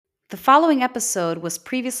The following episode was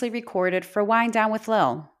previously recorded for Wind Down with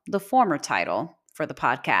Lil, the former title for the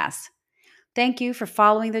podcast. Thank you for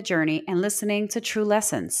following the journey and listening to True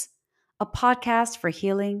Lessons, a podcast for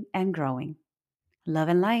healing and growing. Love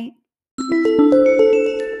and light.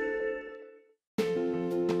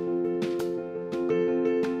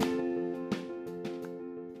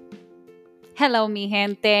 Hello, mi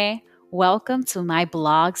gente. Welcome to my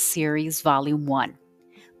blog series, Volume 1.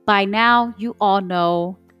 By now, you all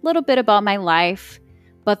know a little bit about my life,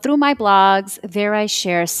 but through my blogs, there I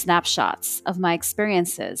share snapshots of my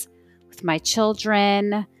experiences with my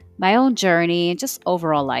children, my own journey, and just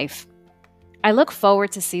overall life. I look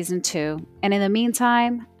forward to season 2, and in the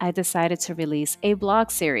meantime, I decided to release a blog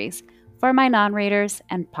series for my non-readers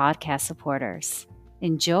and podcast supporters.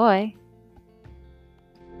 Enjoy!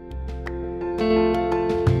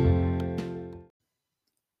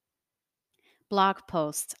 Blog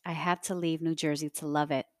post, I had to leave New Jersey to love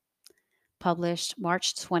it. Published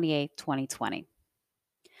March 28, 2020.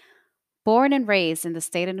 Born and raised in the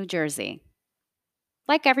state of New Jersey.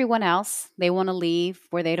 Like everyone else, they want to leave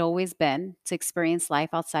where they'd always been to experience life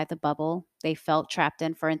outside the bubble they felt trapped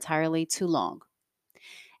in for entirely too long.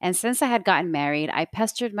 And since I had gotten married, I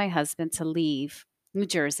pestered my husband to leave New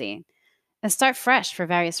Jersey and start fresh for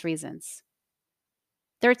various reasons.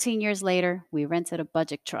 13 years later, we rented a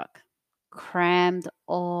budget truck, crammed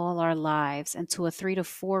all our lives into a 3 to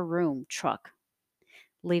 4 room truck,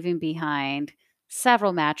 leaving behind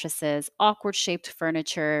several mattresses, awkward shaped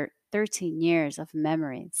furniture, 13 years of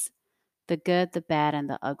memories, the good, the bad, and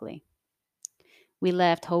the ugly. We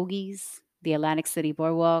left Hoagie's, the Atlantic City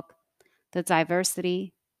Boardwalk, the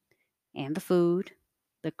diversity and the food,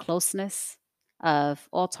 the closeness of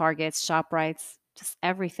all Targets, ShopRites, just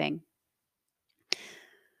everything.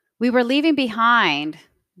 We were leaving behind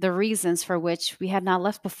the reasons for which we had not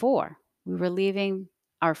left before. We were leaving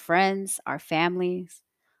our friends, our families,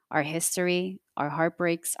 our history, our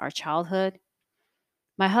heartbreaks, our childhood.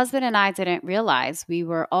 My husband and I didn't realize we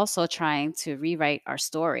were also trying to rewrite our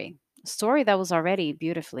story, a story that was already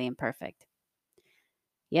beautifully imperfect.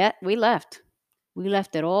 Yet we left. We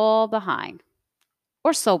left it all behind,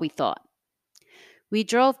 or so we thought. We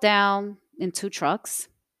drove down in 2 trucks.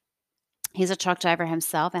 He's a truck driver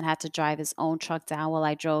himself and had to drive his own truck down while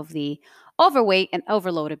I drove the overweight and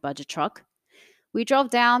overloaded budget truck. We drove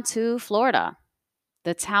down to Florida,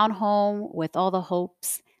 the townhome with all the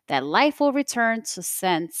hopes that life will return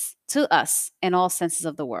to us in all senses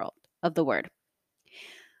of the word.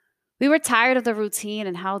 We were tired of the routine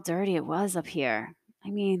and how dirty it was up here. I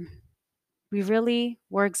mean, we really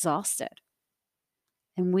were exhausted.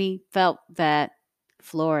 And we felt that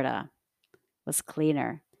Florida was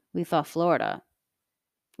cleaner. We thought Florida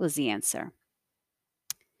was the answer.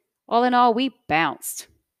 All in all, we bounced.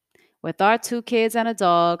 With our 2 kids and a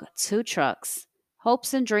dog, 2 trucks,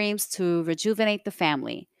 hopes and dreams to rejuvenate the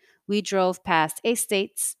family, we drove past 8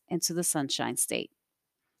 states into the Sunshine State.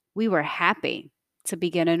 We were happy to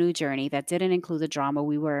begin a new journey that didn't include the drama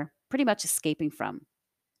we were pretty much escaping from.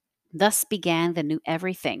 Thus began the new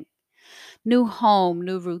everything. New home,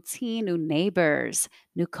 new routine, new neighbors,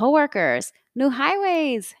 new coworkers, new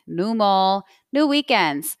highways, new mall, new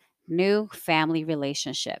weekends, new family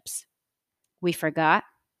relationships. We forgot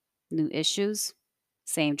new issues,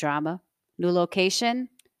 same drama, new location,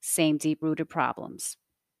 same deep rooted problems.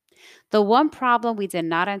 The one problem we did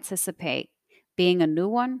not anticipate being a new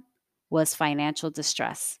one was financial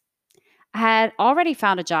distress. I had already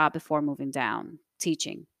found a job before moving down,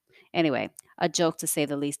 teaching. Anyway, a joke to say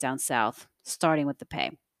the least down south, starting with the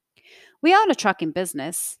pay. We own a trucking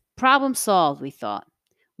business. Problem solved, we thought.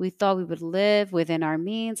 We thought we would live within our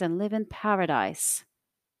means and live in paradise.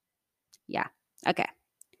 Yeah, okay.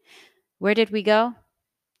 Where did we go?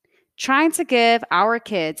 Trying to give our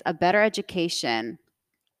kids a better education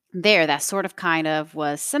there, that sort of kind of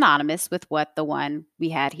was synonymous with what the one we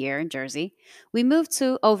had here in Jersey. We moved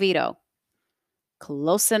to Oviedo,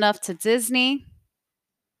 close enough to Disney,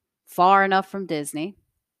 far enough from Disney.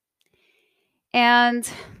 And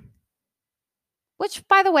which,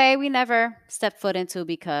 by the way, we never stepped foot into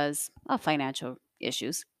because of financial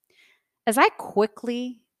issues. As I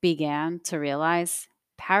quickly began to realize,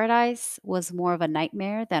 paradise was more of a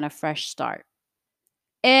nightmare than a fresh start.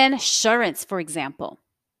 Insurance, for example.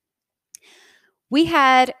 We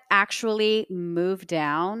had actually moved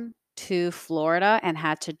down to Florida and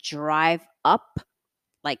had to drive up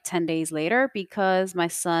like 10 days later because my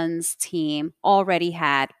son's team already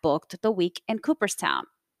had booked the week in Cooperstown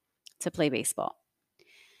to play baseball.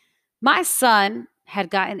 My son had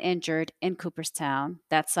gotten injured in Cooperstown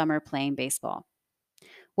that summer playing baseball.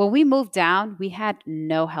 When we moved down, we had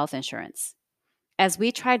no health insurance. As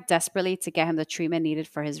we tried desperately to get him the treatment needed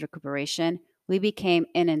for his recuperation, we became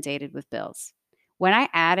inundated with bills. When I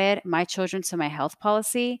added my children to my health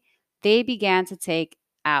policy, they began to take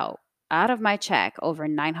out of my check over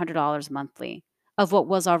 $900 monthly of what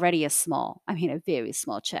was already a very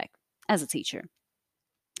small check as a teacher.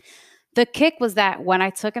 The kick was that when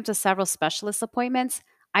I took him to several specialist appointments,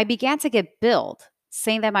 I began to get billed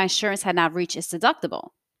saying that my insurance had not reached its deductible.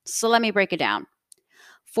 So let me break it down.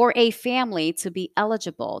 For a family to be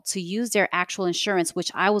eligible to use their actual insurance, which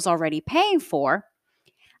I was already paying for,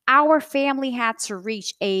 our family had to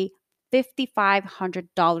reach a $5,500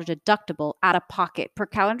 deductible out of pocket per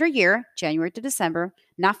calendar year, January to December,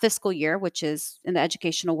 not fiscal year, which is in the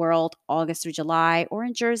educational world, August through July, or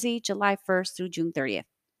in Jersey, July 1st through June 30th.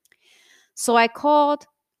 So I called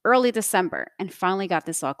early December and finally got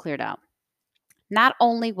this all cleared out. Not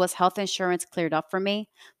only was health insurance cleared up for me,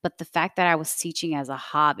 but the fact that I was teaching as a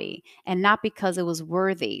hobby and not because it was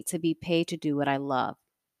worthy to be paid to do what I love.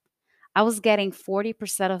 I was getting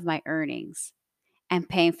 40% of my earnings and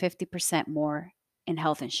paying 50% more in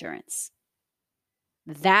health insurance.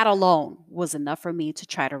 That alone was enough for me to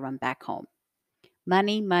try to run back home.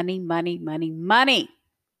 Money, money, money, money, money.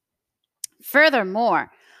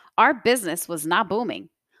 Furthermore, our business was not booming.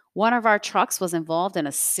 One of our trucks was involved in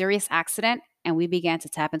a serious accident, and we began to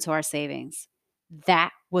tap into our savings.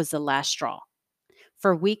 That was the last straw.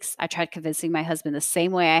 For weeks, I tried convincing my husband the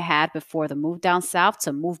same way I had before the move down south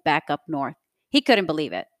to move back up north. He couldn't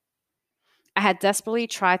believe it. I had desperately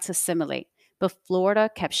tried to simulate, but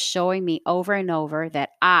Florida kept showing me over and over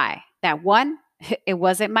that one, it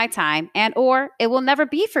wasn't my time, and or it will never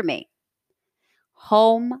be for me.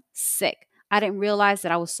 Homesick. I didn't realize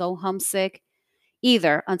that I was so homesick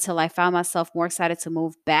either until I found myself more excited to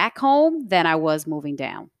move back home than I was moving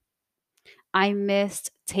down. I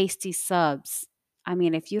missed Tasty Subs.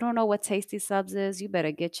 If you don't know what Tasty Subs is, you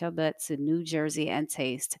better get your butt to New Jersey and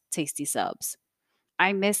taste Tasty Subs.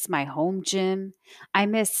 I miss my home gym. I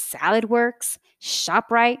miss Salad Works,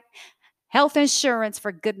 ShopRite, health insurance,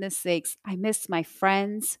 for goodness sakes. I miss my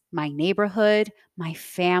friends, my neighborhood, my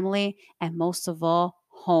family, and most of all,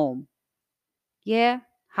 home. Yeah,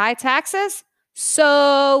 high taxes?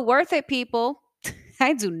 So worth it, people.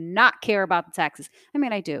 I do not care about the taxes.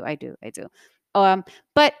 I do.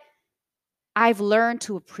 But I've learned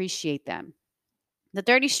to appreciate them. The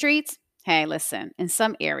dirty streets, hey, listen, in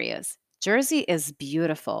some areas, Jersey is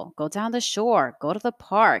beautiful. Go down the shore, go to the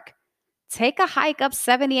park, take a hike up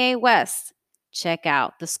 78 West, check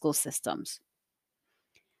out the school systems.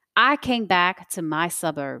 I came back to my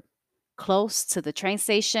suburb, close to the train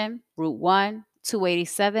station, Route 1,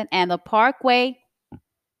 287, and the Parkway.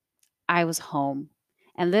 I was home.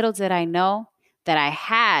 And little did I know that I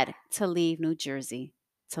had to leave New Jersey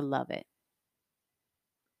to love it.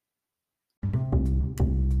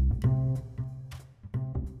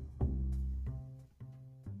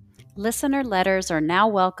 Listener letters are now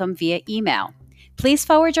welcome via email. Please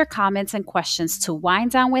forward your comments and questions to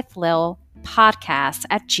winedownwithlil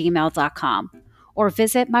podcast@gmail.com or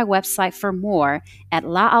visit my website for more at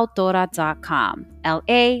laautora.com,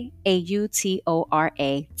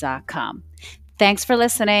 LAAUTORA.com. Thanks for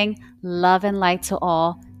listening. Love and light to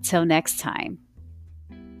all. Till next time.